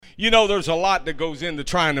You know, there's a lot that goes into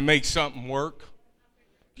trying to make something work.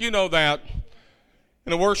 You know that.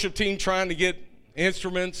 And a worship team trying to get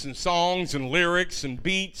instruments and songs and lyrics and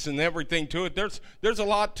beats and everything to it. There's a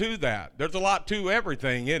lot to that. There's a lot to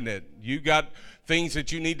everything, isn't it? You got things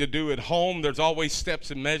that you need to do at home. There's always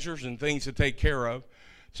steps and measures and things to take care of.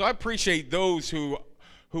 So I appreciate those who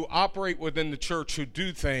operate within the church, who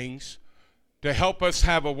do things to help us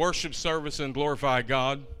have a worship service and glorify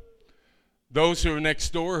God. Those who are next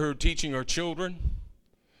door who are teaching our children.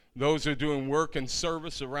 Those who are doing work and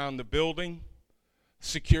service around the building.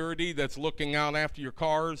 Security that's looking out after your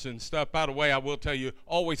cars and stuff. By the way, I will tell you,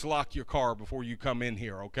 always lock your car before you come in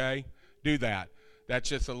here, okay? Do that. That's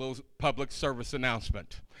just a little public service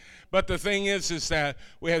announcement. But the thing is that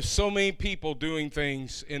we have so many people doing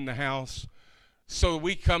things in the house, so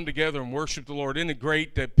we come together and worship the Lord. Isn't it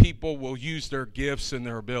great that people will use their gifts and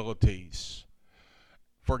their abilities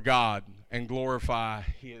for God and glorify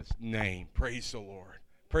His name? Praise the Lord.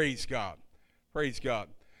 Praise God. Praise God.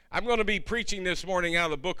 I'm going to be preaching this morning out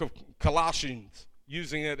of the book of Colossians,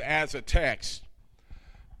 using it as a text.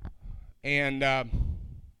 And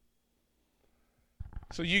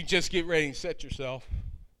so you just get ready and set yourself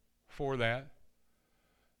for that.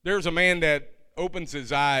 There's a man that opens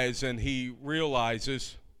his eyes and he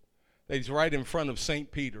realizes that he's right in front of St.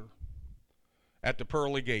 Peter at the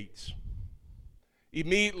pearly gates.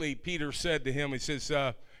 Immediately, Peter said to him, he says,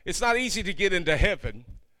 it's not easy to get into heaven.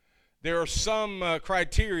 There are some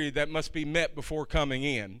criteria that must be met before coming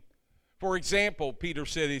in. For example, Peter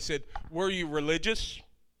said, he said, were you religious?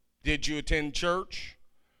 Did you attend church?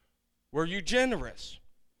 Were you generous?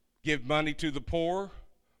 Give money to the poor?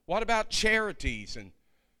 What about charities? And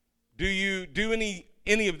do you do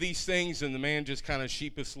any of these things? And the man just kind of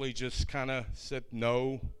sheepishly just kind of said,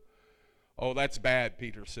 no. Oh, that's bad,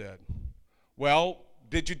 Peter said. Well,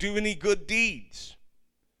 did you do any good deeds?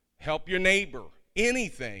 Help your neighbor?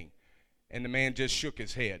 Anything? And the man just shook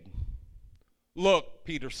his head. Look,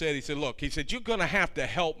 Peter said, he said, you're going to have to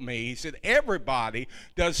help me. He said, everybody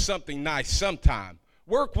does something nice sometime.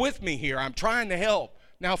 Work with me here. I'm trying to help.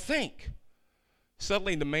 Now think.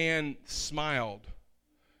 Suddenly the man smiled.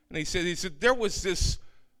 And he said, there was this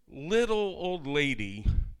little old lady.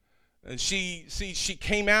 And she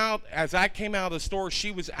came out, as I came out of the store,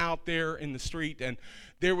 she was out there in the street. And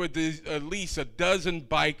there were at least a dozen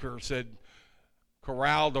bikers that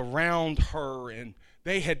corralled around her, and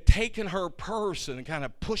they had taken her purse and kind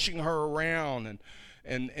of pushing her around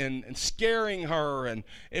and scaring her, and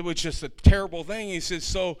it was just a terrible thing. He said,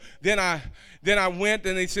 so then I went,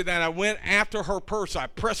 and he said that I went after her purse. I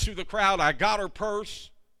pressed through the crowd. I got her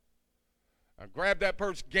purse. I grabbed that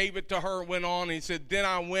purse, gave it to her, and went on. He said, then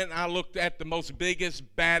I went and I looked at the most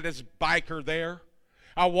biggest, baddest biker there.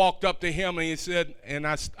 I walked up to him and he said, and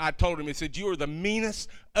I told him, he said, you are the meanest,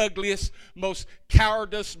 ugliest, most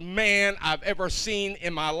cowardice man I've ever seen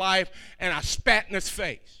in my life. And I spat in his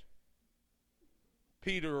face.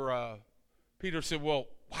 Peter said, well,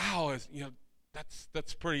 wow,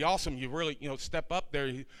 that's pretty awesome. You really, step up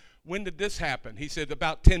there. When did this happen? He said,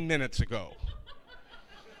 about 10 minutes ago.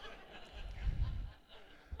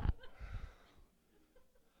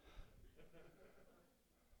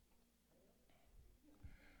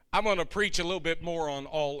 I'm going to preach a little bit more on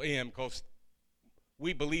all in because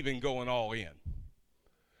we believe in going all in.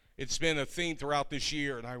 It's been a theme throughout this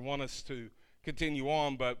year, and I want us to continue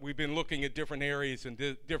on, but we've been looking at different areas and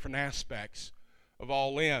different aspects of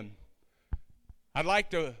all in. I'd like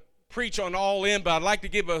to preach on all in, but I'd like to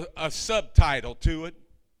give a subtitle to it.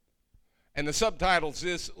 And the subtitle is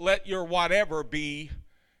this: let your whatever be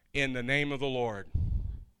in the name of the Lord.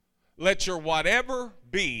 Let your whatever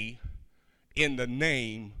be in the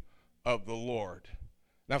name of the Lord.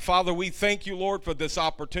 Now, Father, we thank you, Lord, for this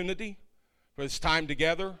opportunity, for this time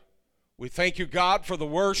together. We thank you, God, for the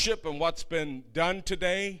worship and what's been done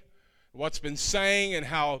today, what's been sang, and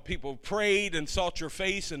how people prayed and sought your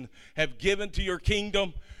face and have given to your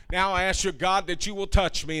kingdom. Now I ask you, God, that you will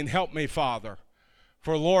touch me and help me, Father.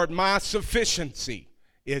 For, Lord, my sufficiency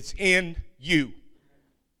is in you.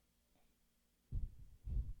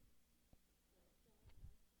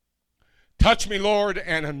 Touch me, Lord,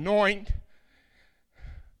 and anoint.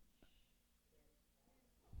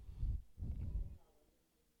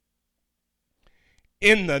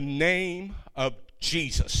 In the name of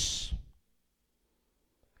Jesus.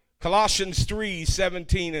 Colossians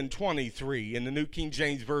 3:17 and 23 in the New King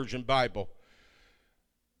James Version Bible.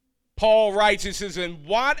 Paul writes, he says, and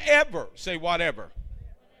whatever, say whatever,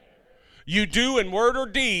 you do in word or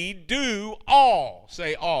deed, do all,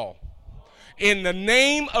 say all, in the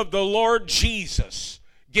name of the Lord Jesus,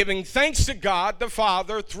 giving thanks to God the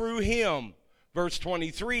Father through him. verse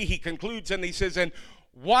 23, he concludes and he says, and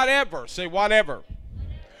whatever, say whatever,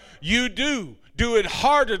 you do it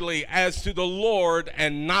heartily as to the Lord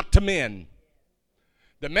and not to men.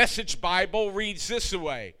 The Message Bible reads this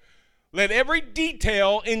way: let every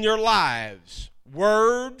detail in your lives,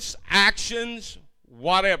 words, actions,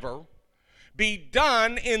 whatever, be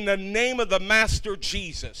done in the name of the Master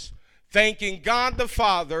Jesus, thanking God the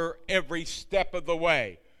Father every step of the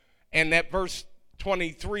way. And that verse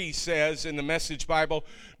 23 says in the Message Bible,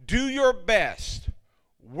 do your best,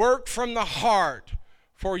 work from the heart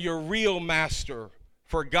for your real master,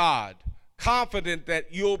 for God, confident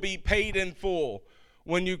that you'll be paid in full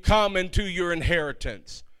when you come into your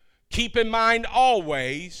inheritance. Keep in mind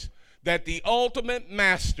always that the ultimate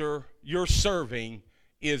master you're serving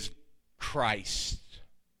is Christ.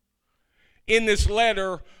 In this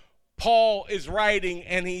letter, Paul is writing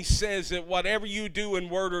and he says that whatever you do in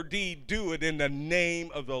word or deed, do it in the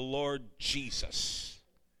name of the Lord Jesus.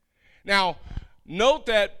 Now, note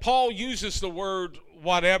that Paul uses the word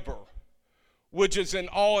whatever, which is an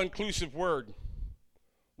all-inclusive word.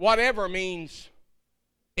 Whatever means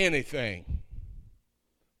anything.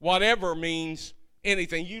 Whatever means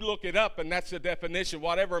anything. You look it up and that's the definition.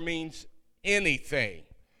 Whatever means anything.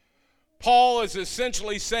 Paul is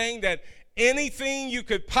essentially saying that anything you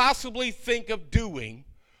could possibly think of doing,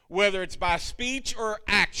 whether it's by speech or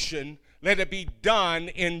action, let it be done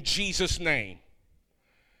in Jesus' name.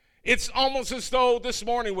 It's almost as though this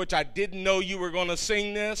morning, which I didn't know you were going to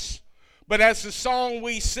sing this, but as the song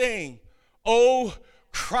we sing, oh,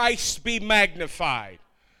 Christ be magnified.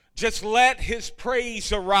 Just let his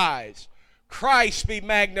praise arise. Christ be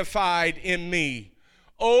magnified in me.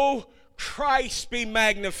 Oh, Christ be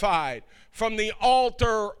magnified from the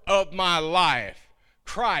altar of my life.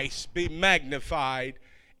 Christ be magnified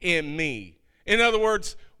in me. In other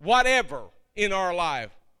words, whatever in our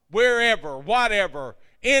life, wherever, whatever,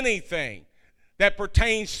 anything that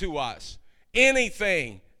pertains to us,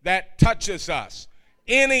 anything that touches us,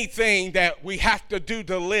 anything that we have to do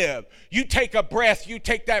to live, you take a breath, you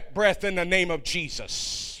take that breath in the name of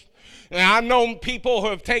Jesus. Now, I've known people who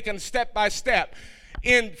have taken step by step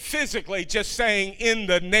in physically just saying, in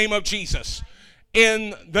the name of Jesus.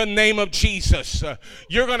 In the name of Jesus.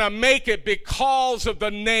 You're going to make it because of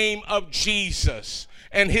the name of Jesus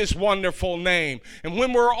and his wonderful name. And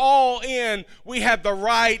when we're all in, we have the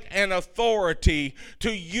right and authority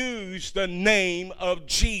to use the name of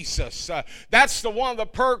Jesus. That's one of the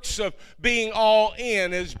perks of being all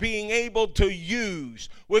in, is being able to use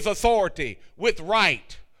with authority, with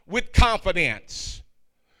right, with confidence,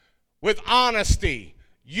 with honesty,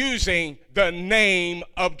 using the name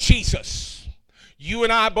of Jesus. You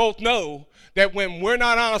and I both know that when we're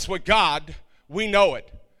not honest with God, we know it.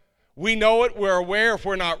 We know it. We're aware if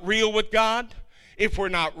we're not real with God, if we're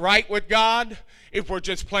not right with God, if we're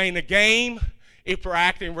just playing a game, if we're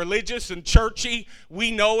acting religious and churchy,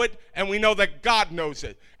 we know it, and we know that God knows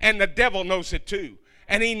it, and the devil knows it too.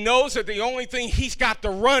 And he knows that the only thing he's got to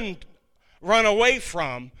run away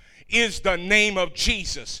from is the name of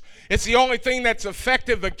Jesus. It's the only thing that's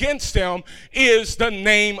effective against him is the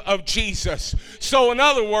name of Jesus. So in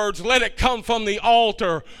other words, let it come from the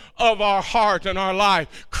altar of our heart and our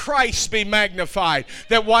life. Christ be magnified.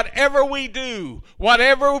 That whatever we do will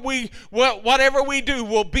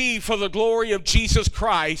be for the glory of Jesus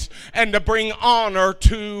Christ and to bring honor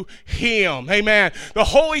to him. Amen. The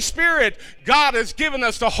Holy Spirit, God has given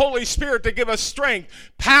us the Holy Spirit to give us strength,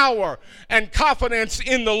 power, and confidence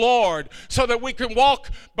in the Lord, so that we can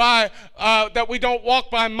walk by, that we don't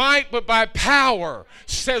walk by might, but by power,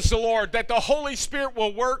 says the Lord. That the Holy Spirit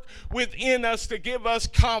will work within us to give us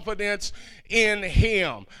confidence in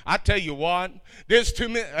him. I tell you what, there's too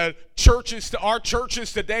many churches. Our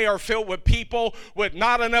churches today are filled with people with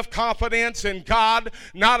not enough confidence in God,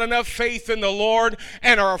 not enough faith in the Lord,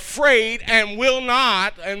 and are afraid and will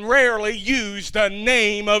not and rarely use the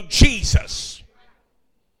name of Jesus.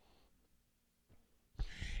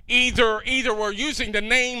 Either we're using the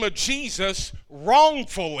name of Jesus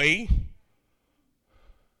wrongfully.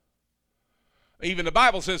 Even the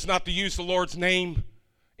Bible says not to use the Lord's name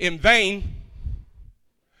in vain.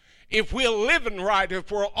 If we're living right,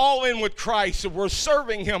 if we're all in with Christ, if we're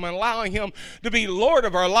serving him and allowing him to be Lord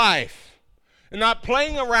of our life, and not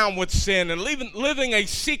playing around with sin and living a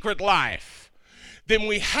secret life, then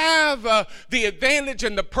we have the advantage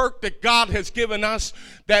and the perk that God has given us,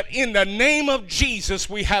 that in the name of Jesus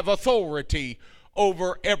we have authority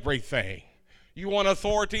over everything. You want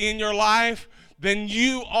authority in your life? then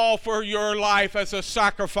you offer your life as a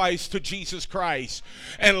sacrifice to Jesus Christ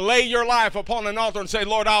and lay your life upon an altar and say,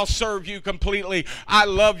 Lord, I'll serve you completely. I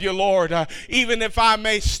love you, Lord. Even if I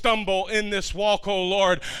may stumble in this walk, oh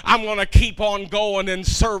Lord, I'm going to keep on going and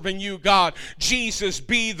serving you, God. Jesus,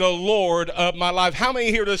 be the Lord of my life. How many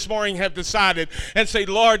here this morning have decided and say,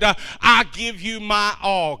 Lord, I give you my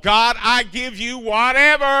all. God, I give you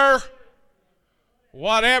whatever.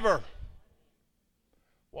 Whatever.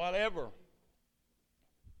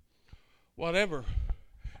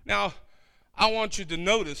 Now, I want you to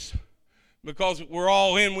notice, because we're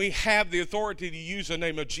all in, we have the authority to use the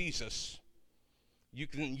name of Jesus. You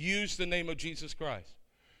can use the name of Jesus Christ.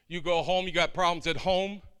 You go home, you got problems at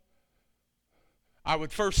home. I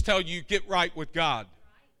would first tell you, get right with God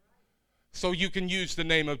so you can use the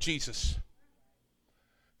name of Jesus.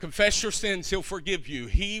 Confess your sins, he'll forgive you.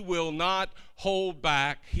 He will not hold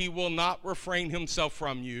back. He will not refrain himself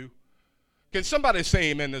from you. Can somebody say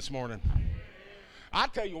amen this morning? I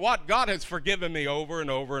tell you what, God has forgiven me over and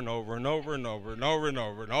over and over and over and over and over and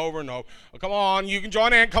over and over and over. Oh, come on, you can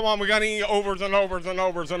join in. Come on, we got any overs and overs and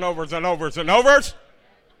overs and overs and overs and overs.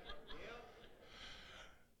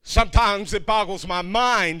 Sometimes it boggles my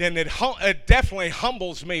mind, and it definitely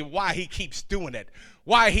humbles me why he keeps doing it.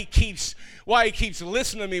 Why he keeps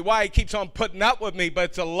listening to me, why he keeps on putting up with me. But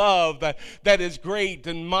it's a love that is great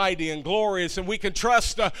and mighty and glorious, and we can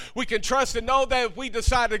trust and know that if we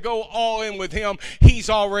decide to go all in with him, he's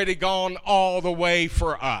already gone all the way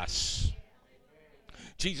for us.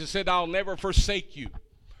 Jesus said, I'll never forsake you.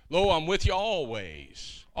 Lo, I'm with you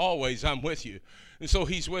always. Always I'm with you. And so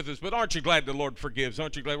he's with us. But aren't you glad the Lord forgives?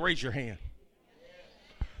 Aren't you glad? Raise your hand.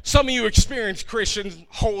 Some of you experienced Christians,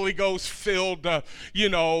 Holy Ghost filled, super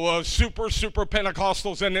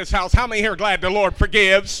Pentecostals in this house. How many here are glad the Lord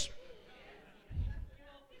forgives?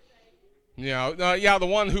 The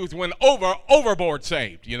one who went overboard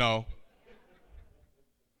saved, You know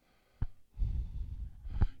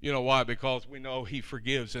why? Because we know he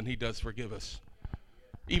forgives, and he does forgive us.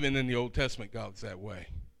 Even in the Old Testament, God's that way.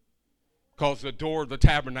 Because the door of the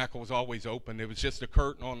tabernacle was always open. It was just a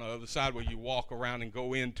curtain on the other side where you walk around and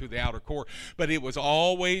go into the outer court. But it was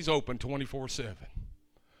always open 24/7.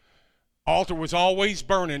 Altar was always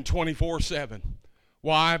burning 24/7.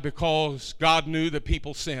 Why? Because God knew that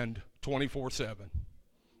people sinned 24/7.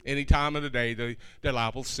 Any time of the day, they're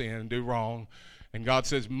liable to sin, do wrong. And God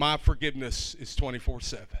says, my forgiveness is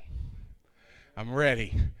 24/7. I'm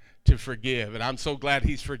ready to forgive, and I'm so glad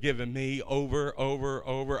he's forgiven me over.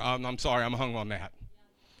 I'm sorry, I'm hung on that.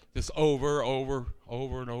 Just over and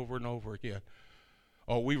over again.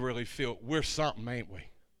 Oh, we really feel we're something, ain't we?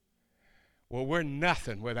 Well, we're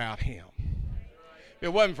nothing without him. If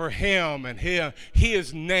it wasn't for him and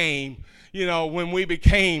his name, when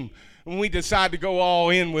we decide to go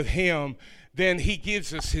all in with him, then he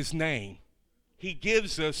gives us his name. He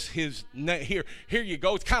gives us his name. Here you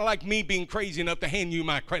go. It's kind of like me being crazy enough to hand you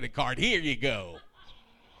my credit card. Here you go.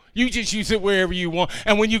 You just use it wherever you want.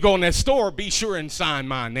 And when you go in that store, be sure and sign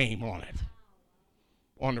my name on it,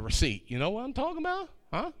 on the receipt. You know what I'm talking about?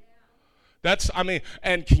 Huh?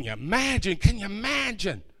 And can you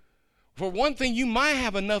imagine? For one thing, you might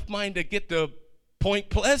have enough money to get the Point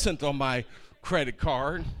Pleasant on my credit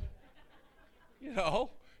card. You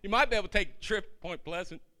might be able to take a trip to Point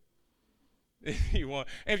Pleasant. If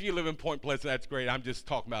you live in Point Pleasant, that's great. I'm just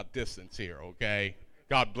talking about distance here, okay?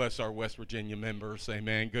 God bless our West Virginia members.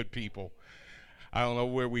 Amen. Good people. I don't know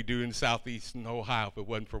where we do in southeastern Ohio if it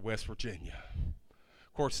wasn't for West Virginia.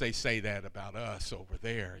 Of course, they say that about us over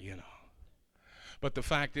there, But the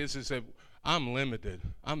fact is that I'm limited.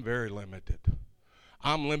 I'm very limited.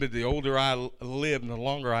 I'm limited. The older I live and the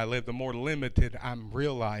longer I live, the more limited I'm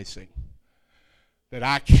realizing. That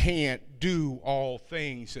I can't do all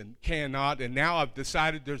things and cannot. And now I've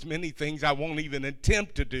decided there's many things I won't even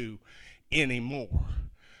attempt to do anymore.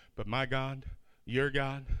 But my God, your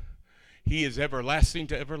God, he is everlasting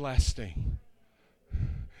to everlasting.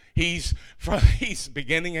 He's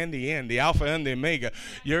beginning and the end, the Alpha and the Omega.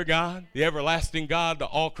 Your God, the everlasting God, the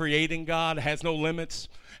all-creating God, has no limits,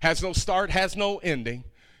 has no start, has no ending.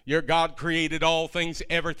 Your God created all things.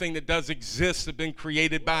 Everything that does exist has been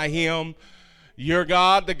created by him. Your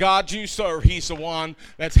God, the God you serve, he's the one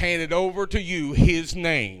that's handed over to you his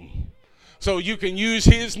name. So you can use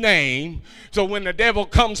his name. So when the devil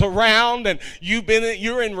comes around and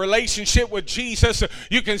you're in relationship with Jesus,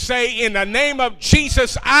 you can say, in the name of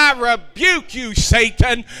Jesus, I rebuke you,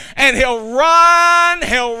 Satan. And he'll run,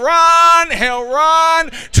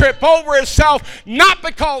 trip over himself, not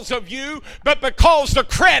because of you, but because the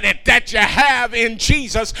credit that you have in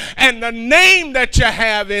Jesus and the name that you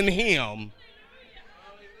have in him.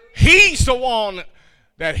 He's the one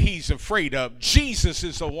that he's afraid of. Jesus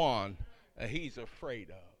is the one that he's afraid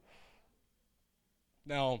of.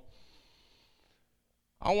 Now,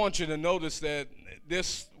 I want you to notice that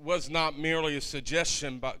this was not merely a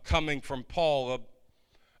suggestion but coming from Paul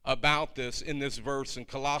about this in this verse in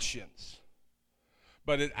Colossians,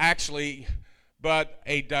 but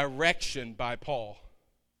a direction by Paul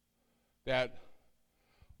that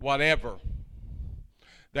whatever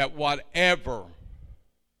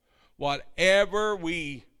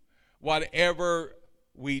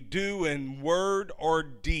we do in word or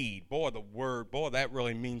deed. Boy, that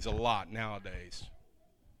really means a lot nowadays.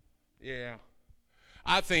 Yeah.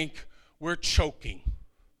 I think we're choking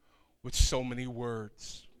with so many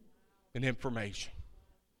words and information.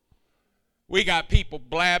 We got people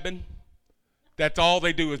blabbing. That's all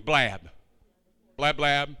they do is blab. Blab,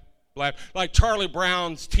 blab, blab. Like Charlie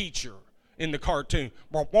Brown's teacher in the cartoon.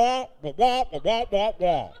 Wah, wah, wah, wah, wah, wah,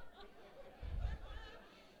 wah.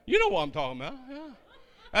 You know what I'm talking about. Yeah.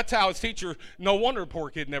 That's how his teacher, no wonder the poor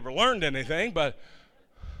kid never learned anything, but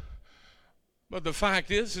the fact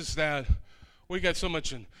is that we got so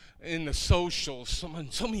much in the socials, so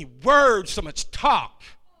many words, so much talk,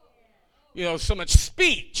 so much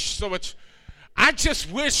speech, so much. I just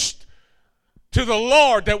wished to the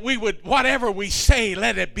Lord that we would, whatever we say,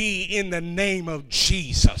 let it be in the name of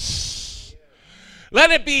Jesus.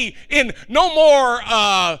 Let it be in no more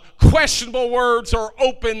questionable words or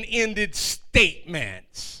open-ended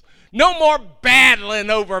statements. No more battling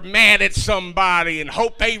over mad at somebody and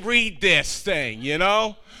hope they read this thing,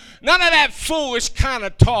 None of that foolish kind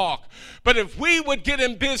of talk. But if we would get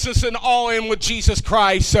in business and all in with Jesus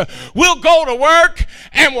Christ, we'll go to work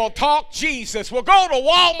and we'll talk Jesus. We'll go to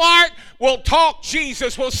Walmart, we'll talk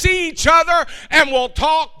Jesus. We'll see each other and we'll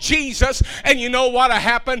talk Jesus. And you know what'll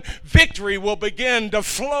happen? Victory will begin to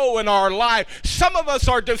flow in our life. Some of us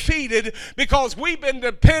are defeated because we've been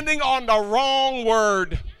depending on the wrong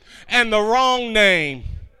word and the wrong name.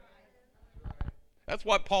 That's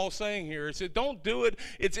what Paul's saying here. He said, don't do it.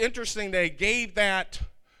 It's interesting they gave that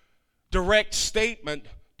direct statement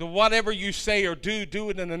to whatever you say or do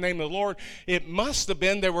it in the name of the Lord. It must have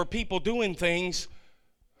been there were people doing things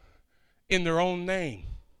in their own name.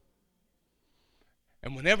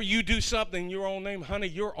 And whenever you do something in your own name, honey,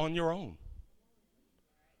 you're on your own.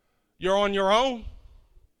 You're on your own.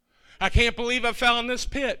 I can't believe I fell in this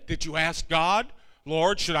pit. Did you ask God,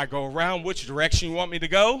 Lord, should I go around? Which direction you want me to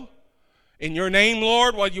go? In your name,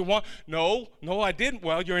 Lord, what you want? No, I didn't.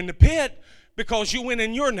 Well, you're in the pit because you went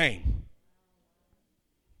in your name.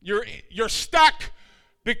 You're stuck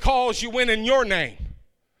because you went in your name.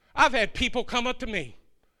 I've had people come up to me,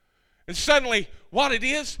 and suddenly what it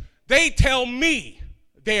is, they tell me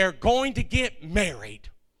they're going to get married.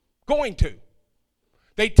 Going to.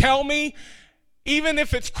 They tell me, even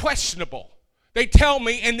if it's questionable, they tell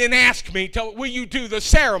me and then ask me, will you do the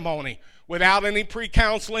ceremony without any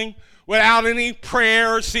pre-counseling? Without any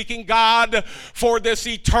prayer, seeking God for this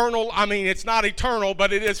eternal, it's not eternal,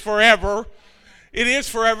 but it is forever. It is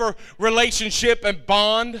forever relationship and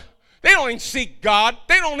bond. They don't even seek God.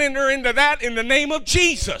 They don't enter into that in the name of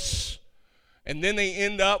Jesus. And then they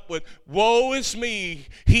end up with, woe is me,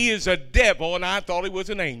 he is a devil, and I thought he was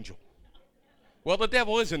an angel. Well, the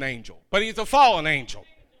devil is an angel, but he's a fallen angel.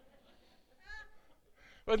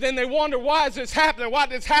 But then they wonder, why is this happening? Why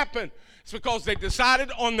did this happen? It's because they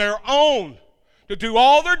decided on their own to do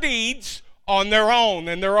all their deeds on their own,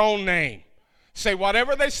 in their own name. Say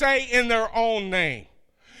whatever they say in their own name.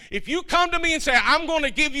 If you come to me and say, I'm going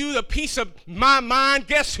to give you the piece of my mind,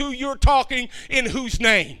 guess who you're talking in whose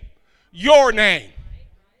name? Your name.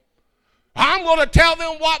 I'm going to tell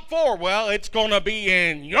them what for. Well, it's going to be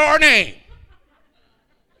in your name.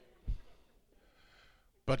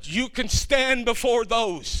 But you can stand before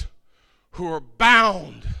those who are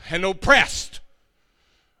bound and oppressed.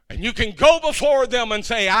 And you can go before them and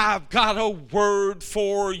say, I've got a word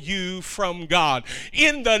for you from God.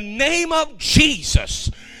 In the name of Jesus,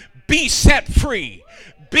 be set free,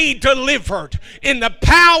 be delivered in the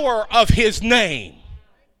power of his name.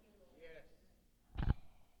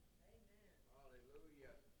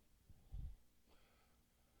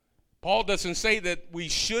 Paul doesn't say that we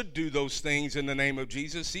should do those things in the name of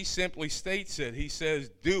Jesus. He simply states it. He says,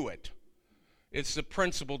 do it. It's the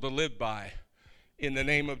principle to live by in the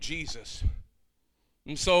name of Jesus.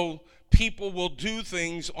 And so people will do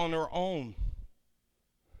things on their own.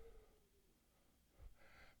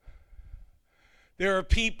 There are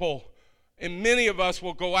people, and many of us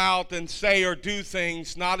will go out and say or do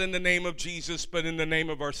things not in the name of Jesus, but in the name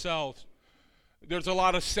of ourselves. There's a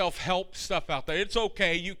lot of self-help stuff out there. It's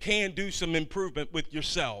okay. You can do some improvement with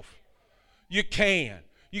yourself. You can.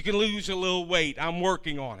 You can lose a little weight. I'm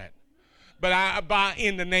working on it. But I buy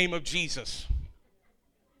in the name of Jesus.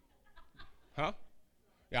 Huh?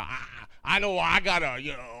 Yeah, I know I got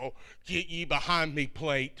to, get ye behind me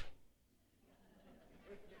plate.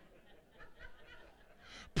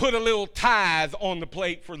 Put a little tithe on the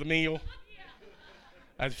plate for the meal.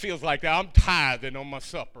 It feels like that. I'm tithing on my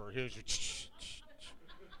supper.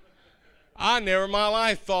 I never in my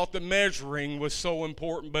life thought that measuring was so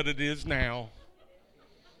important, but it is now.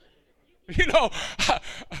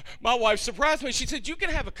 My wife surprised me. She said, you can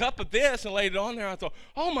have a cup of this, and laid it on there. I thought,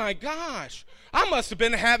 oh my gosh, I must have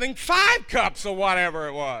been having 5 cups of whatever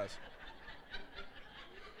it was.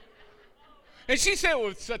 And she said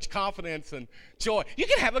with such confidence and joy, you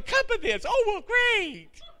can have a cup of this. Oh, well, great.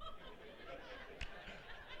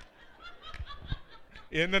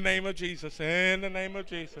 In the name of Jesus, in the name of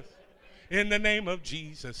Jesus, in the name of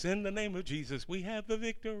Jesus, in the name of Jesus, we have the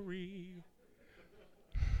victory.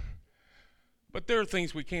 But there are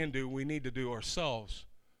things we can do, we need to do ourselves.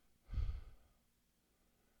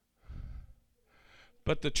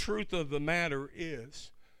 But the truth of the matter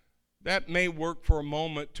is, that may work for a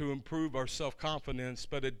moment to improve our self-confidence,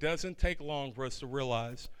 but it doesn't take long for us to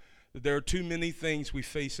realize that there are too many things we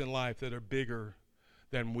face in life that are bigger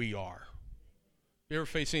than we are. You ever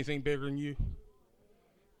face anything bigger than you?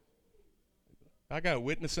 I got a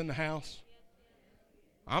witness in the house.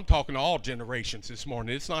 I'm talking to all generations this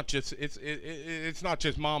morning. It's not just it's not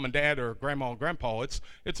just mom and dad or grandma and grandpa.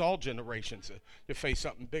 It's all generations that face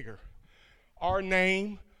something bigger. Our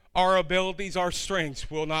name, our abilities, our strengths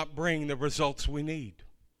will not bring the results we need.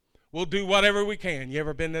 We'll do whatever we can. You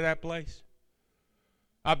ever been to that place?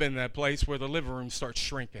 I've been to that place where the living room starts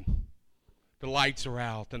shrinking. The lights are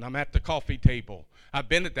out, and I'm at the coffee table. I've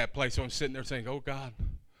been at that place where I'm sitting there saying, oh, God,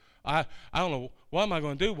 I don't know. What am I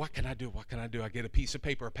going to do? What can I do? What can I do? I get a piece of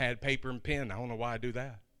paper, a pad, paper, and pen. I don't know why I do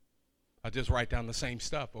that. I just write down the same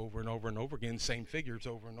stuff over and over and over again, same figures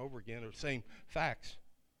over and over again, or same facts.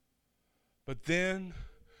 But then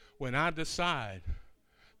when I decide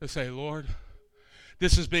to say, Lord,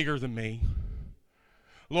 this is bigger than me.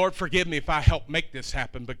 Lord, forgive me if I help make this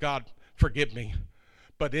happen, but God, forgive me.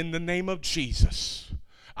 But in the name of Jesus,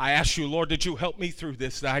 I ask you, Lord, that you help me through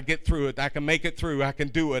this, that I get through it, I can make it through, I can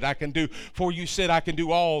do it, I can do. For you said I can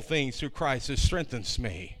do all things through Christ that strengthens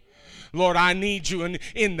me. Lord, I need you, and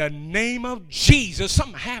in the name of Jesus,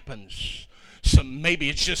 something happens. So maybe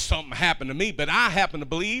it's just something happened to me, but I happen to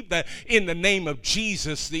believe that in the name of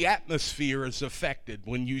Jesus, the atmosphere is affected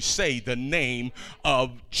when you say the name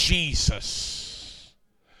of Jesus.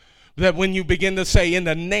 That when you begin to say in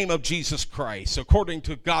the name of Jesus Christ, according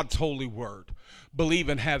to God's holy word, believe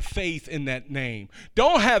and have faith in that name.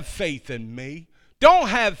 Don't have faith in me. Don't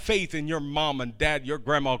have faith in your mom and dad, your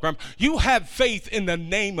grandma, grandpa. You have faith in the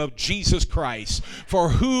name of Jesus Christ for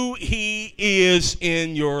who he is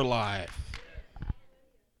in your life.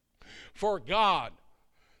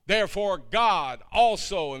 Therefore God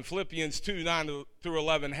also in Philippians 2, 9 through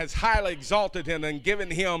 11 has highly exalted him and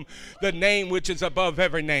given him the name which is above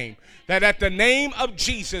every name. That at the name of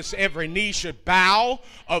Jesus every knee should bow,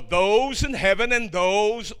 of those in heaven and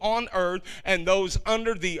those on earth and those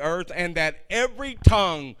under the earth, and that every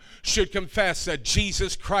tongue should confess that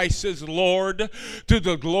Jesus Christ is Lord, to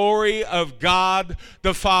the glory of God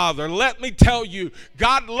the Father. Let me tell you,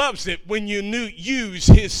 God loves it when you use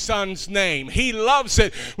his son's name. He loves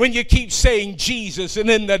it when you keep saying Jesus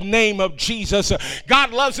and in the name of Jesus.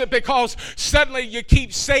 God loves it because suddenly you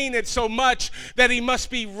keep saying it so much that he must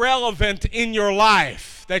be relevant in your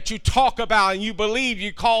life, that you talk about and you believe,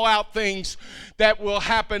 you call out things that will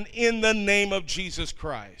happen in the name of Jesus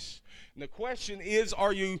Christ. And the question is,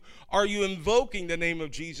 are you invoking the name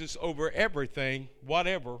of Jesus over everything,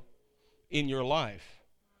 whatever, in your life?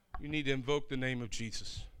 You need to invoke the name of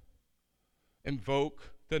Jesus. Invoke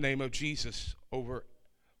the name of Jesus over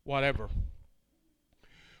whatever.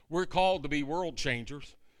 We're called to be world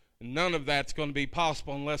changers. And none of that's going to be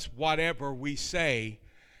possible unless whatever we say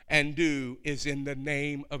and do is in the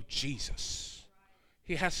name of Jesus.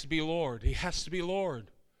 He has to be Lord. He has to be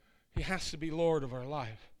Lord. He has to be Lord of our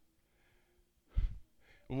life.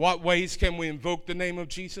 In what ways can we invoke the name of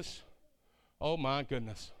Jesus? Oh my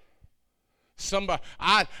goodness.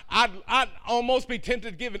 I'd almost be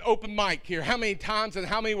tempted to give an open mic here. How many times and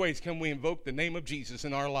how many ways can we invoke the name of Jesus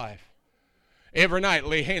in our life? Every night,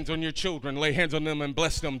 lay hands on your children. Lay hands on them and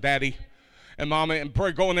bless them, Daddy and Mama, and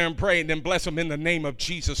pray. Go in there and pray, and then bless them in the name of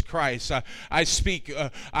Jesus Christ. I speak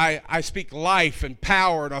life and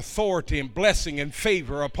power and authority and blessing and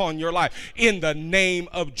favor upon your life in the name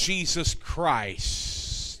of Jesus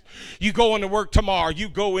Christ. You go into work tomorrow, you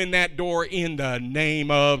go in that door in the name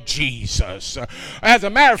of Jesus. As a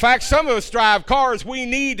matter of fact, some of us drive cars, we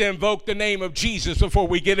need to invoke the name of Jesus before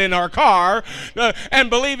we get in our car and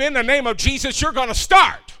believe in the name of Jesus you're going to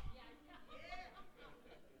start.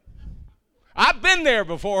 I've been there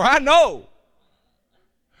before, I know.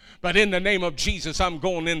 But in the name of Jesus, I'm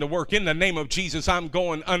going into work. In the name of Jesus, I'm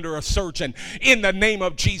going under a surgeon. In the name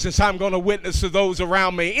of Jesus, I'm going to witness to those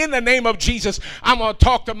around me. In the name of Jesus, I'm going to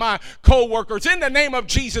talk to my co-workers. In the name of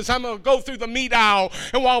Jesus, I'm going to go through the meat aisle.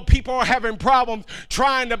 And while people are having problems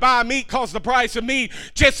trying to buy meat because the price of meat,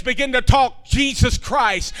 just begin to talk Jesus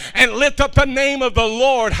Christ and lift up the name of the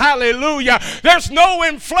Lord. Hallelujah. There's no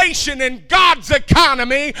inflation in God's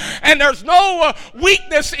economy, and there's no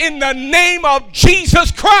weakness in the name of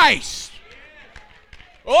Jesus Christ.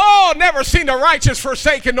 Oh, never seen the righteous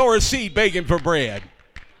forsaken nor his seed begging for bread.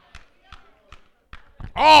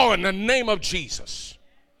 Oh, in the name of Jesus.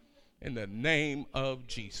 In the name of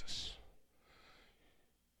Jesus.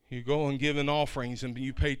 You go and give in offerings and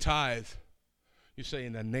you pay tithe. You say,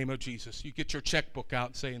 in the name of Jesus. You get your checkbook out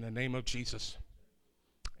and say, in the name of Jesus.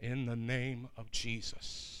 In the name of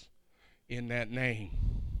Jesus. In that name.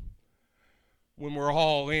 When we're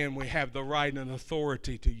all in, we have the right and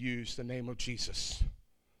authority to use the name of Jesus.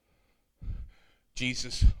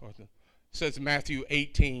 Jesus, says Matthew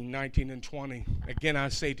 18, 19, and 20. Again, I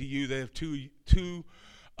say to you that if two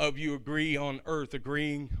of you agree on earth,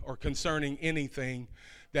 agreeing or concerning anything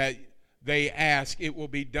that they ask, it will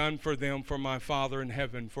be done for them for my Father in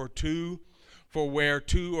heaven. For where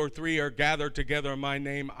 2 or 3 are gathered together in my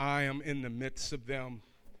name, I am in the midst of them.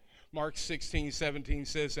 Mark 16, 17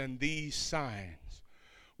 says, and these signs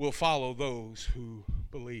will follow those who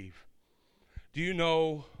believe. Do you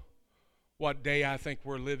know what day I think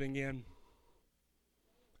we're living in?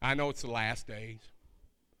 I know it's the last days.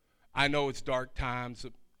 I know it's dark times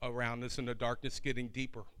around us and the darkness getting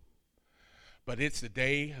deeper. But it's the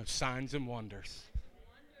day of signs and wonders.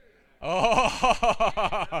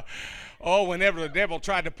 Oh, whenever the devil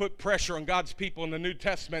tried to put pressure on God's people in the New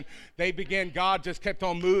Testament, God just kept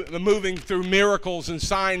on moving through miracles and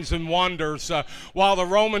signs and wonders. While the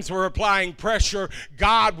Romans were applying pressure,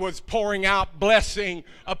 God was pouring out blessing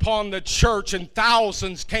upon the church, and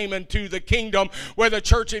thousands came into the kingdom, where the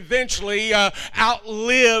church eventually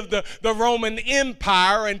outlived the Roman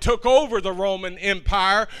Empire and took over the Roman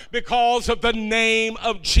Empire because of the name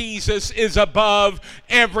of Jesus is above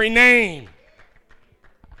every name.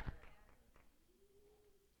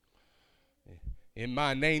 In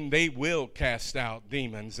my name they will cast out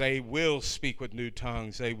demons. They will speak with new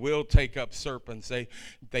tongues. They will take up serpents.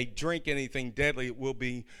 They drink anything deadly. It will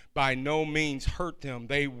be by no means hurt them.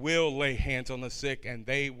 They will lay hands on the sick and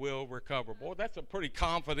they will recover. Boy, that's a pretty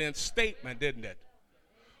confident statement, isn't it?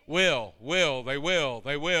 They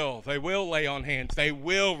will lay on hands. They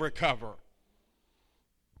will recover.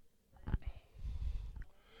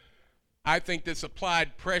 I think this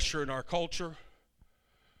applied pressure in our culture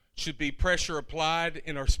should be pressure applied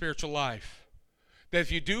in our spiritual life. That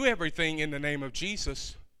if you do everything in the name of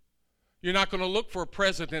Jesus, you're not going to look for a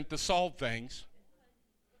president to solve things.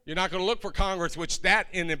 You're not going to look for Congress, which that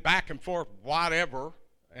in the back and forth, whatever,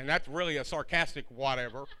 and that's really a sarcastic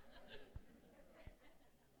whatever.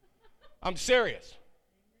 I'm serious.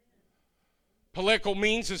 Political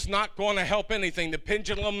means is not going to help anything. The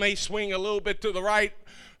pendulum may swing a little bit to the right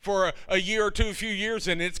for a year or two, a few years,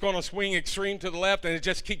 and it's going to swing extreme to the left, and it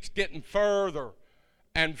just keeps getting further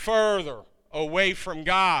and further away from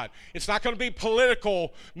God. It's not going to be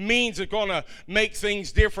political means that's going to make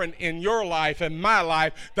things different in your life and my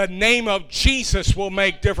life. The name of Jesus will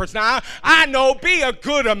make difference. Now, I know, be a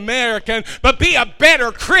good American, but be a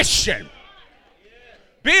better Christian.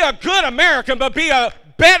 Be a good American, but be a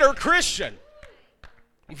better Christian.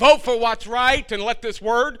 Vote for what's right and let this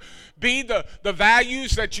word be the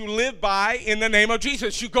values that you live by in the name of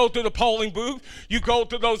Jesus. You go to the polling booth, you go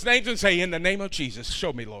to those names and say, in the name of Jesus,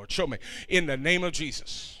 show me, Lord, show me. In the name of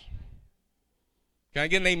Jesus. Can I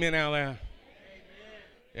get an amen out of that?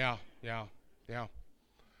 Amen. Yeah.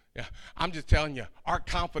 I'm just telling you, our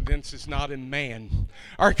confidence is not in man.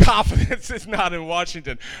 Our confidence is not in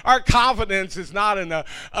Washington. Our confidence is not in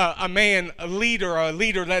a man, a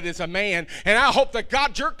leader that is a man. And I hope that,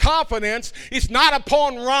 God, your confidence is not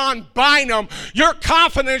upon Ron Bynum. Your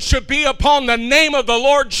confidence should be upon the name of the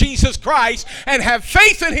Lord Jesus Christ and have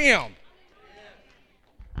faith in him.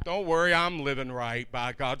 Don't worry, I'm living right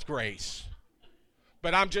by God's grace.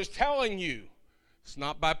 But I'm just telling you, it's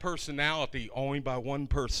not by personality, only by one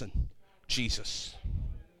person, Jesus.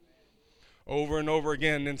 Over and over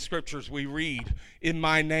again in scriptures we read, in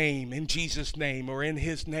my name, in Jesus' name, or in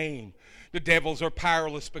his name. The devils are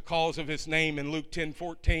powerless because of his name in Luke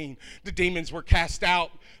 10:14. The demons were cast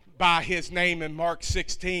out by his name in Mark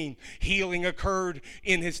 16. Healing occurred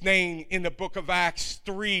in his name in the book of Acts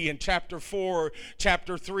 3 and chapter 4,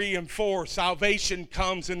 chapter 3 and 4. Salvation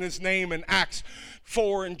comes in his name in Acts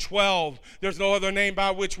 4 and 12. There's no other name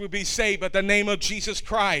by which we be saved but the name of Jesus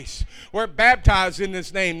Christ. We're baptized in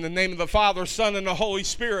his name, the name of the Father, Son, and the Holy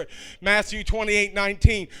Spirit. Matthew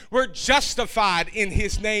 28:19. We're justified in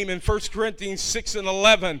his name in 1 Corinthians 6 and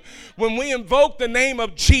 11. When we invoke the name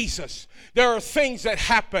of Jesus, there are things that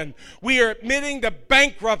happen. We are admitting the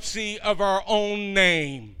bankruptcy of our own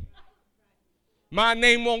name. My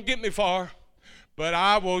name won't get me far, but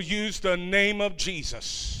I will use the name of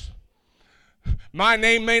Jesus. My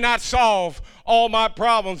name may not solve all my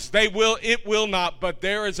problems. It will not, but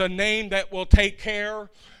there is a name that will take care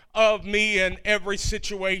of me in every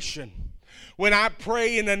situation. When I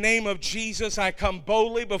pray in the name of Jesus, I come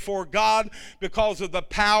boldly before God because of the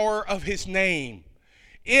power of his name.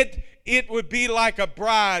 It would be like a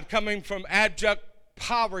bride coming from abject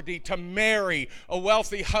poverty to marry a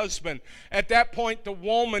wealthy husband. At that point, the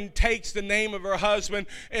woman takes the name of her husband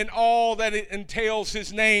and all that it entails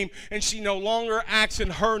his name, and she no longer acts in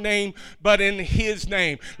her name, but in his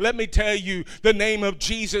name. Let me tell you, the name of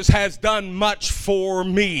Jesus has done much for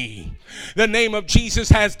me. The name of Jesus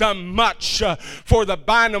has done much for the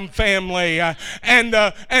Bynum family and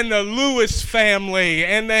the Lewis family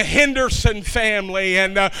and the Henderson family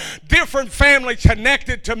and different families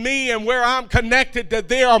connected to me and where I'm connected to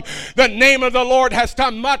them. The name of the Lord has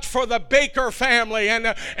done much for the Baker family and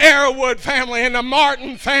the Arrowwood family and the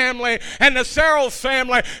Martin family and the Searles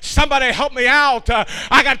family. Somebody help me out.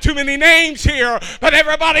 I got too many names here, but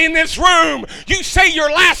everybody in this room, you say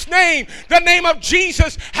your last name. The name of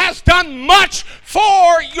Jesus has done much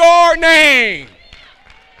for your name.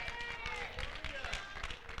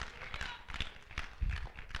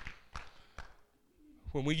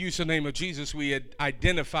 When we use the name of Jesus, we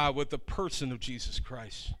identify with the person of Jesus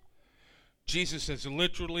Christ. Jesus has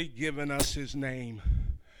literally given us his name.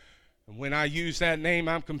 And when I use that name,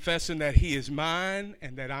 I'm confessing that he is mine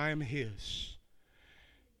and that I am his.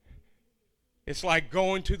 It's like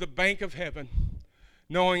going to the bank of heaven,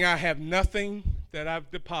 knowing I have nothing that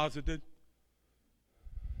I've deposited.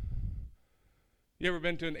 You ever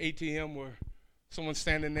been to an ATM where someone's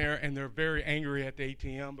standing there and they're very angry at the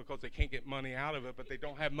ATM because they can't get money out of it, but they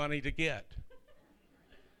don't have money to get?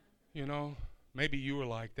 You know, maybe you were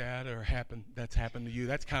like that, or that's happened to you.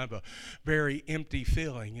 That's kind of a very empty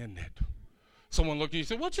feeling, isn't it? Someone looked at you and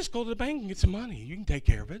said, well, just go to the bank and get some money. You can take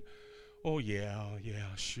care of it. Oh, yeah,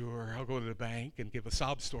 sure. I'll go to the bank and give a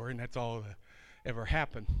sob story, and that's all that ever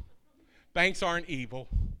happened. Banks aren't evil.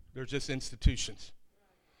 They're just institutions.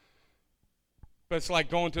 But it's like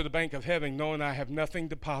going to the bank of heaven, knowing I have nothing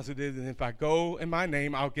deposited, and if I go in my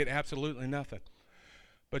name, I'll get absolutely nothing.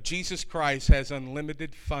 But Jesus Christ has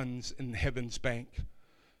unlimited funds in heaven's bank,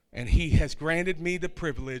 and he has granted me the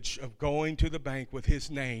privilege of going to the bank with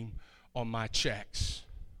his name on my checks.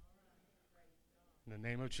 In the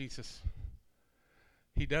name of Jesus.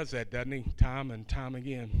 He does that, doesn't he? Time and time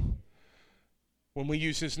again. When we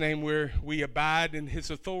use his name, we abide in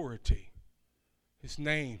his authority. His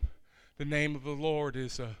name. The name of the Lord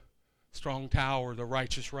is a strong tower the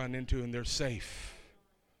righteous run into and they're safe.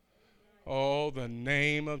 Oh, the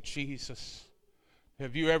name of Jesus.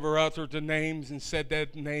 Have you ever uttered the names and said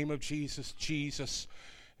that name of Jesus, Jesus,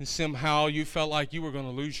 and somehow you felt like you were going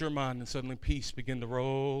to lose your mind and suddenly peace began to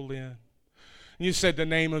roll in? You said the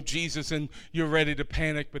name of Jesus and you're ready to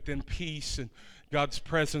panic, but then peace and God's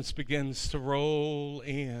presence begins to roll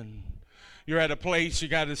in. You're at a place, you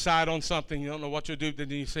got to decide on something, you don't know what to do, then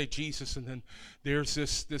you say Jesus, and then there's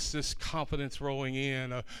this confidence rolling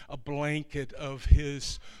in, a blanket of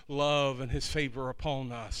his love and his favor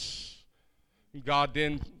upon us. God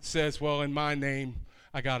then says, well, in my name,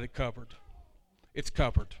 I got it covered. It's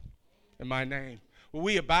covered in my name. Well,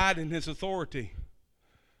 we abide in his authority.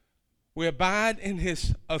 We abide in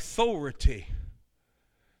his authority,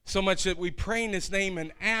 so much that we pray in his name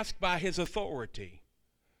and ask by his authority.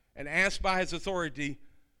 And ask by his authority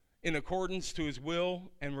in accordance to his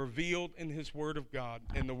will and revealed in his word of God.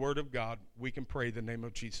 In the word of God, we can pray the name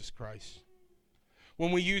of Jesus Christ.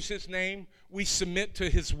 When we use his name, we submit to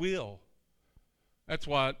his will. That's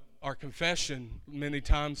what our confession many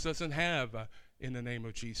times doesn't have in the name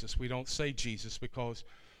of Jesus. We don't say Jesus because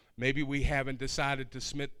maybe we haven't decided to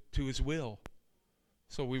submit to his will.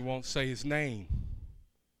 So we won't say his name.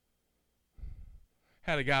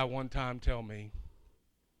 Had a guy one time tell me,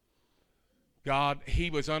 He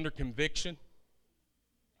was under conviction,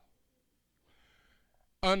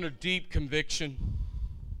 under deep conviction.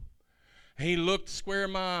 He looked square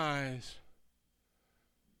in my eyes.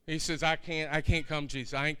 He says, I can't come,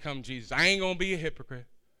 Jesus. I ain't come, Jesus. I ain't going to be a hypocrite.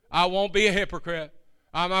 I won't be a hypocrite.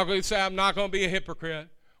 I'm not going to say I'm not going to be a hypocrite.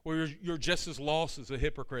 Well, you're just as lost as a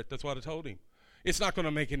hypocrite. That's what I told him. It's not going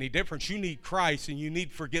to make any difference. You need Christ and you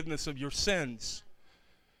need forgiveness of your sins.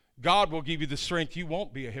 God will give you the strength. You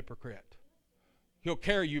won't be a hypocrite. He'll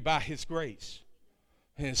carry you by His grace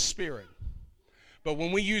and His Spirit. But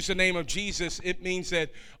when we use the name of Jesus, it means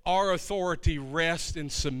that our authority rests in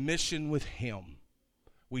submission with Him.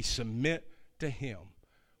 We submit to Him.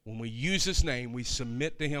 When we use His name, we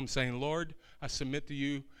submit to Him, saying, Lord, I submit to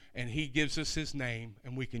you, and He gives us His name,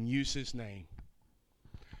 and we can use His name.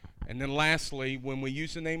 And then lastly, when we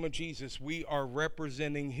use the name of Jesus, we are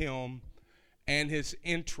representing Him and His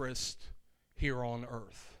interest here on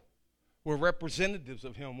earth. We're representatives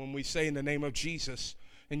of Him when we say in the name of Jesus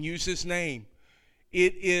and use His name.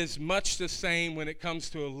 It is much the same when it comes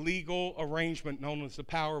to a legal arrangement known as the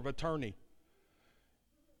power of attorney.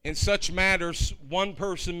 In such matters, one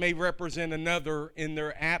person may represent another in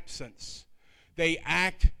their absence. They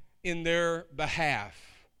act in their behalf.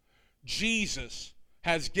 Jesus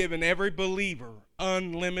has given every believer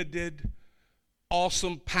unlimited,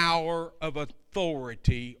 awesome power of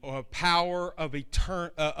authority or power of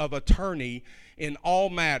attorney in all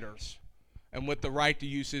matters, and with the right to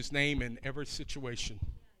use His name in every situation.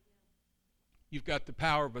 You've got the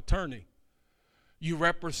power of attorney. You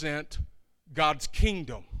represent God's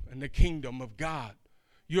kingdom and the kingdom of God.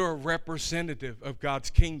 You're a representative of God's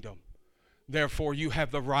kingdom. Therefore, you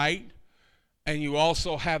have the right and you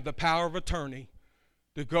also have the power of attorney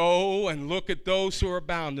to go and look at those who are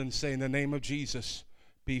bound and say, in the name of Jesus,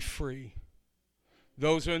 be free.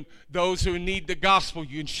 Those who need the gospel,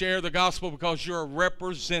 you can share the gospel because you're a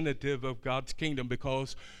representative of God's kingdom,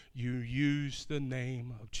 because you use the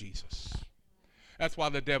name of Jesus. That's why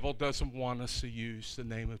the devil doesn't want us to use the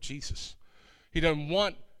name of Jesus. He doesn't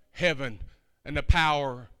want heaven and the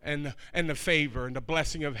power and the favor and the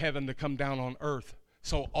blessing of heaven to come down on earth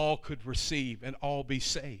so all could receive and all be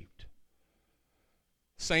saved.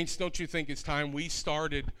 Saints, don't you think it's time we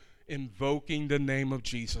started invoking the name of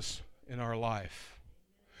Jesus in our life?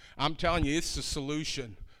 I'm telling you, it's the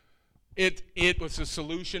solution. It was a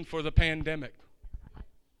solution for the pandemic.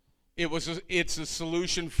 It's a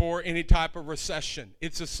solution for any type of recession.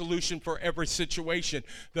 It's a solution for every situation.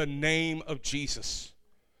 The name of Jesus.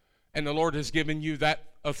 And the Lord has given you that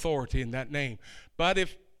authority in that name. But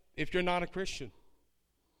if you're not a Christian,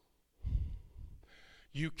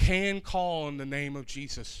 you can call on the name of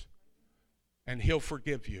Jesus and He'll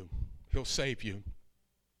forgive you. He'll save you.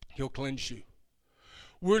 He'll cleanse you.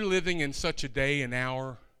 We're living in such a day and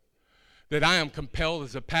hour that I am compelled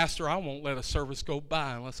as a pastor, I won't let a service go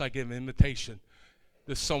by unless I give an invitation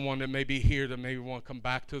to someone that may be here that maybe want to come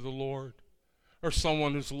back to the Lord, or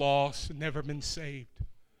someone who's lost and never been saved.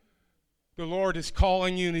 The Lord is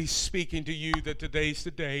calling you and He's speaking to you that today's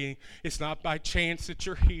the day. It's not by chance that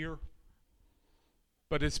you're here,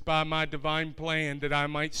 but it's by my divine plan that I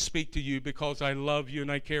might speak to you because I love you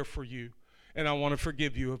and I care for you and I want to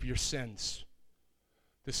forgive you of your sins.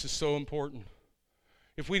 This is so important.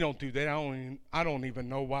 If we don't do that, I don't even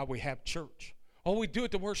know why we have church. Oh, we do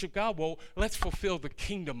it to worship God. Well, let's fulfill the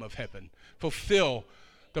kingdom of heaven. Fulfill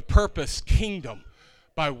the purpose kingdom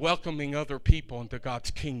by welcoming other people into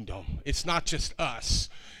God's kingdom. It's not just us.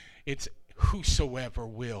 It's whosoever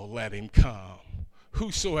will, let him come.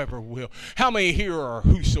 Whosoever will. How many here are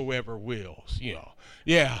whosoever wills? You know,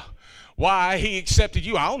 yeah. Why He accepted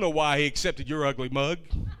you. I don't know why He accepted your ugly mug.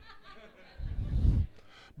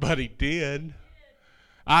 But He did.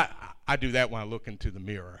 I do that when I look into the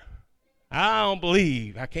mirror.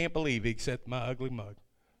 I can't believe He accepted my ugly mug.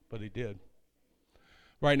 But He did.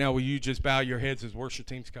 Right now, will you just bow your heads as worship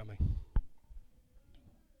team's coming?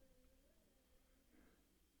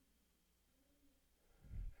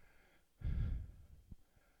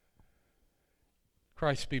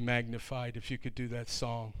 Christ be magnified. If you could do that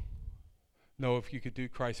song. No, if you could do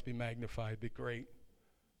Christ be magnified, it'd be great.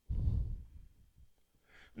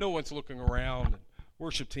 No one's looking around. And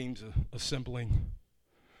worship team's assembling.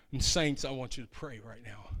 And saints, I want you to pray right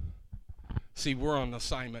now. See, we're on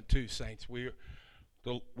assignment too, saints.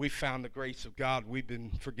 We found the grace of God. We've been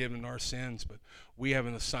forgiven our sins, but we have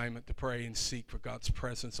an assignment to pray and seek for God's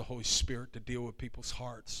presence, the Holy Spirit, to deal with people's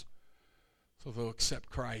hearts so they'll accept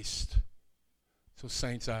Christ. So,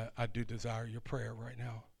 saints, I do desire your prayer right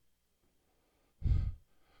now.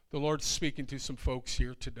 The Lord's speaking to some folks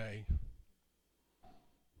here today.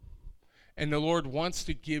 And the Lord wants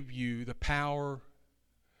to give you the power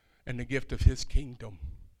and the gift of his kingdom.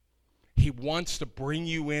 He wants to bring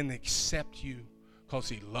you in, accept you, because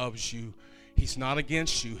he loves you. He's not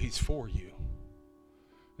against you, he's for you.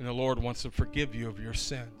 And the Lord wants to forgive you of your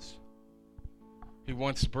sins. He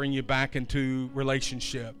wants to bring you back into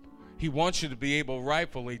relationship. He wants you to be able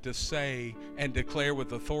rightfully to say and declare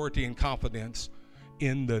with authority and confidence,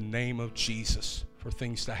 in the name of Jesus, for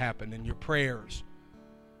things to happen in your prayers,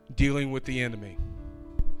 dealing with the enemy.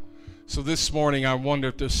 So this morning, I wonder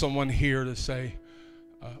if there's someone here to say,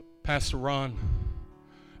 Pastor Ron,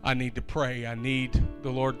 I need to pray. I need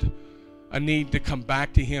the Lord. I need to come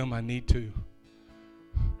back to him. I need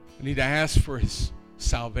to ask for his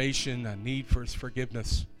salvation. I need for his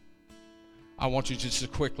forgiveness. I want you just to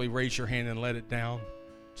quickly raise your hand and let it down.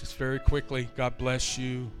 Just very quickly. God bless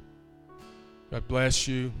you. God bless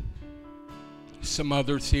you. Some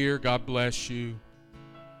others here, God bless you.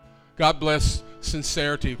 God bless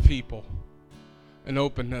sincerity of people and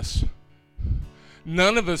openness.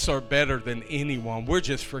 None of us are better than anyone. We're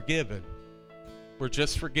just forgiven. We're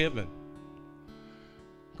just forgiven.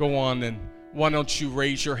 Go on, and why don't you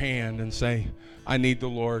raise your hand and say, I need the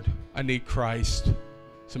Lord. I need Christ.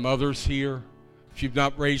 Some others here, if you've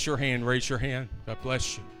not raised your hand, raise your hand. God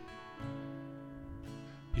bless you.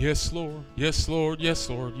 Yes, Lord. Yes, Lord. Yes,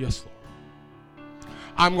 Lord. Yes, Lord.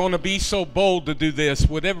 I'm going to be so bold to do this.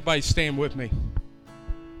 Would everybody stand with me?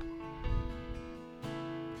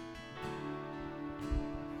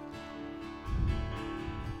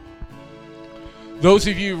 Those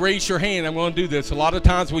of you raise your hand, I'm going to do this. A lot of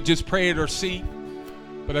times we just pray at our seat,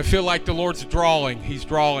 but I feel like the Lord's drawing. He's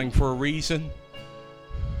drawing for a reason.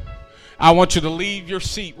 I want you to leave your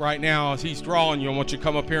seat right now as he's drawing you. I want you to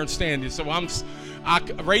come up here and stand. So I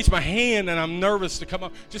raise my hand and I'm nervous to come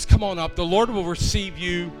up. Just come on up. The Lord will receive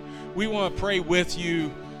you. We want to pray with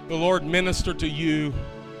you. The Lord minister to you.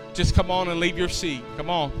 Just come on and leave your seat.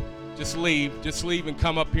 Come on. Just leave. Just leave and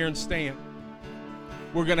come up here and stand.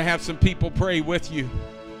 We're going to have some people pray with you.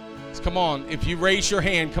 Just come on. If you raise your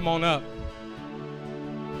hand, come on up.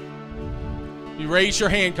 If you raise your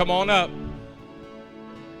hand, come on up.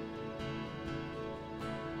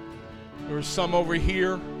 There's some over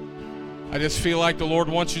here. I just feel like the Lord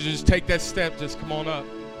wants you to just take that step. Just come on up.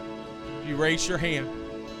 If you raise your hand.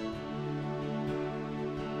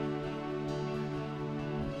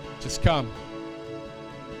 Just come.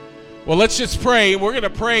 Well, let's just pray. We're going to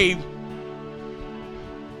pray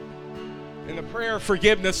in the prayer of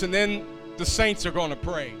forgiveness, and then the saints are going to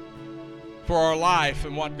pray for our life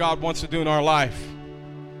and what God wants to do in our life.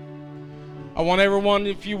 I want everyone,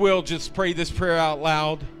 if you will, just pray this prayer out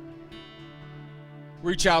loud.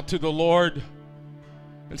 Reach out to the Lord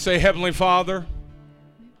and say, Heavenly Father,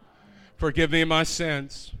 forgive me my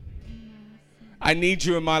sins. I need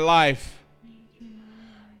you in my life.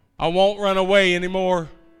 I won't run away anymore.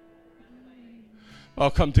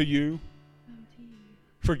 I'll come to you.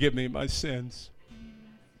 Forgive me my sins.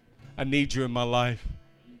 I need you in my life.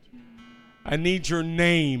 I need your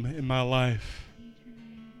name in my life.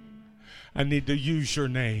 I need to use your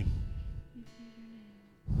name.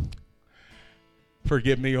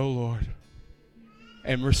 Forgive me, O Lord,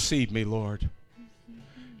 and receive me, Lord.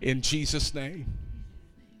 In Jesus' name,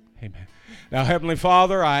 amen. Now, Heavenly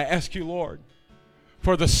Father, I ask you, Lord,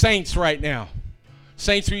 for the saints right now.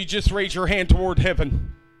 Saints, will you just raise your hand toward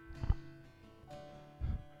heaven?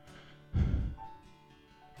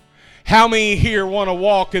 How many here want to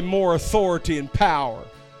walk in more authority and power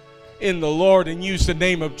in the Lord and use the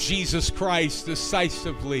name of Jesus Christ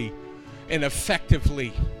decisively and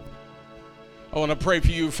effectively? I want to pray for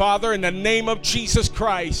you. Father, in the name of Jesus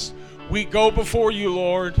Christ, we go before you,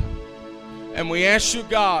 Lord, and we ask you,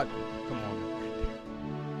 God, come on, right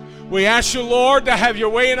there. We ask you, Lord, to have your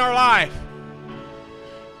way in our life.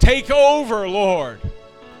 Take over, Lord.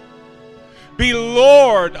 Be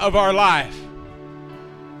Lord of our life.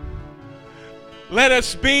 Let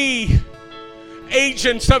us be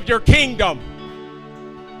agents of your kingdom.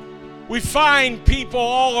 We find people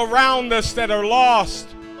all around us that are lost.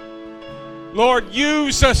 Lord,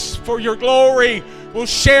 use us for your glory. We'll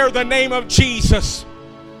share the name of Jesus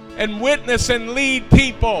and witness and lead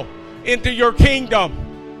people into your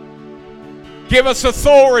kingdom. Give us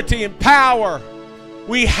authority and power.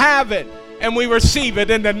 We have it and we receive it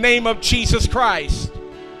in the name of Jesus Christ.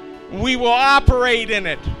 We will operate in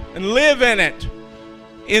it and live in it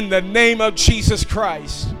in the name of Jesus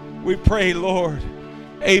Christ. We pray, Lord.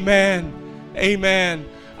 Amen. Amen.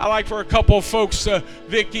 I'd like for a couple of folks,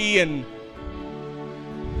 Vicky and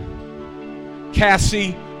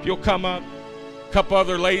Cassie, if you'll come up. A couple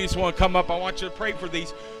other ladies want to come up. I want you to pray for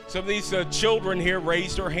these Some of these children here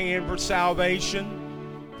raised their hand for salvation.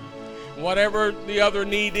 Whatever the other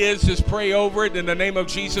need is, just pray over it in the name of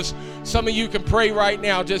Jesus. Some of you can pray right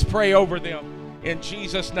now. Just pray over them in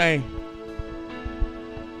Jesus' name.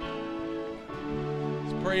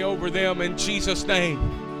 Just pray over them in Jesus'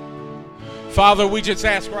 name. Father, we just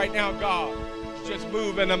ask right now, God, just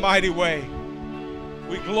move in a mighty way.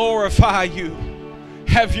 We glorify you.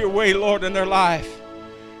 Have your way, Lord, in their life.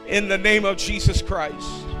 In the name of Jesus Christ.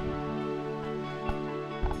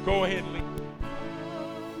 Go ahead, Lee.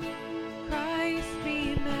 Christ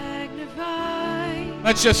be magnified.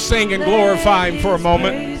 Let's just sing and glorify Him for a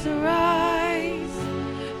moment. Praise arise.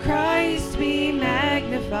 Christ be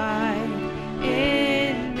magnified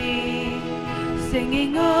in me.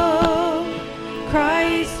 Singing, oh,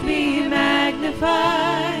 Christ be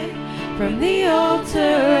magnified from the altar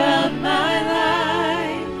of my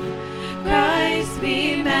life. Christ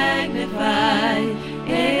be magnified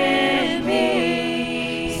in me.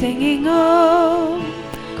 Singing, oh,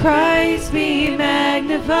 Christ be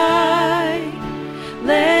magnified.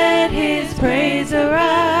 Let His praise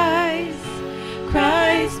arise.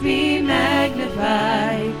 Christ be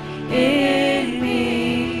magnified in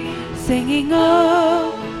me. Singing,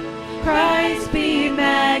 oh, Christ be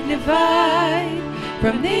magnified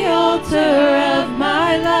from the altar of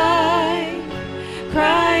my life.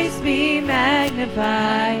 Christ be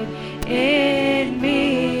magnified in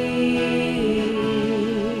me.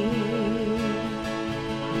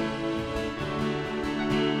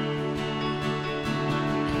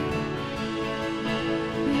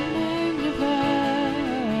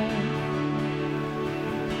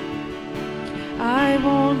 I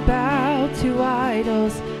won't bow to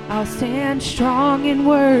idols. I'll stand strong and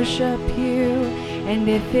worship you. And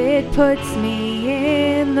if it puts me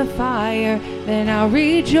in the fire, then I'll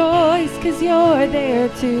rejoice 'cause you're there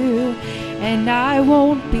too. And I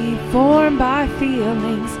won't be formed by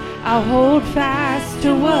feelings. I'll hold fast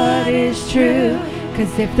to what is true.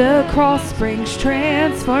 'Cause if the cross brings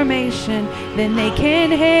transformation, then they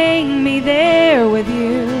can hang me there with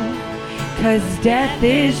you. 'Cause death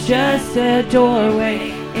is just a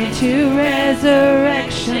doorway into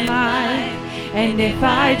resurrection life. And if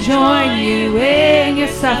I join you in your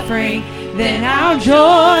suffering, then I'll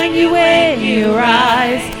join you when you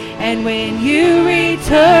rise. And when you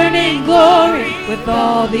return in glory with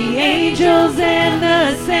all the angels and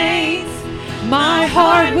the saints, my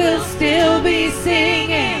heart will still be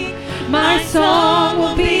singing, my song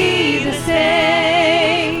will be the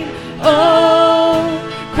same. Oh,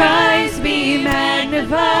 Christ be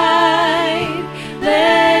magnified,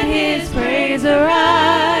 let His praise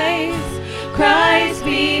arise. Christ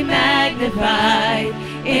be magnified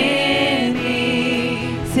in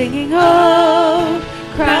me. Singing, oh,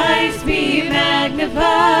 Christ be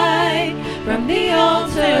magnified from the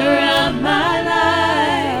altar of my life.